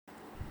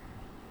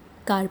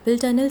Carpal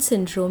tunnel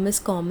syndrome is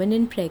common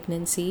in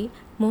pregnancy.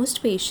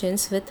 Most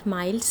patients with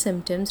mild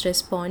symptoms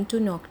respond to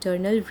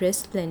nocturnal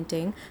wrist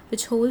blunting,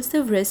 which holds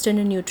the wrist in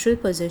a neutral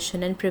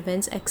position and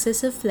prevents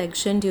excessive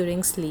flexion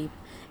during sleep.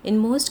 In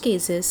most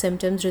cases,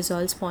 symptoms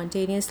resolve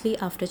spontaneously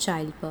after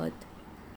childbirth.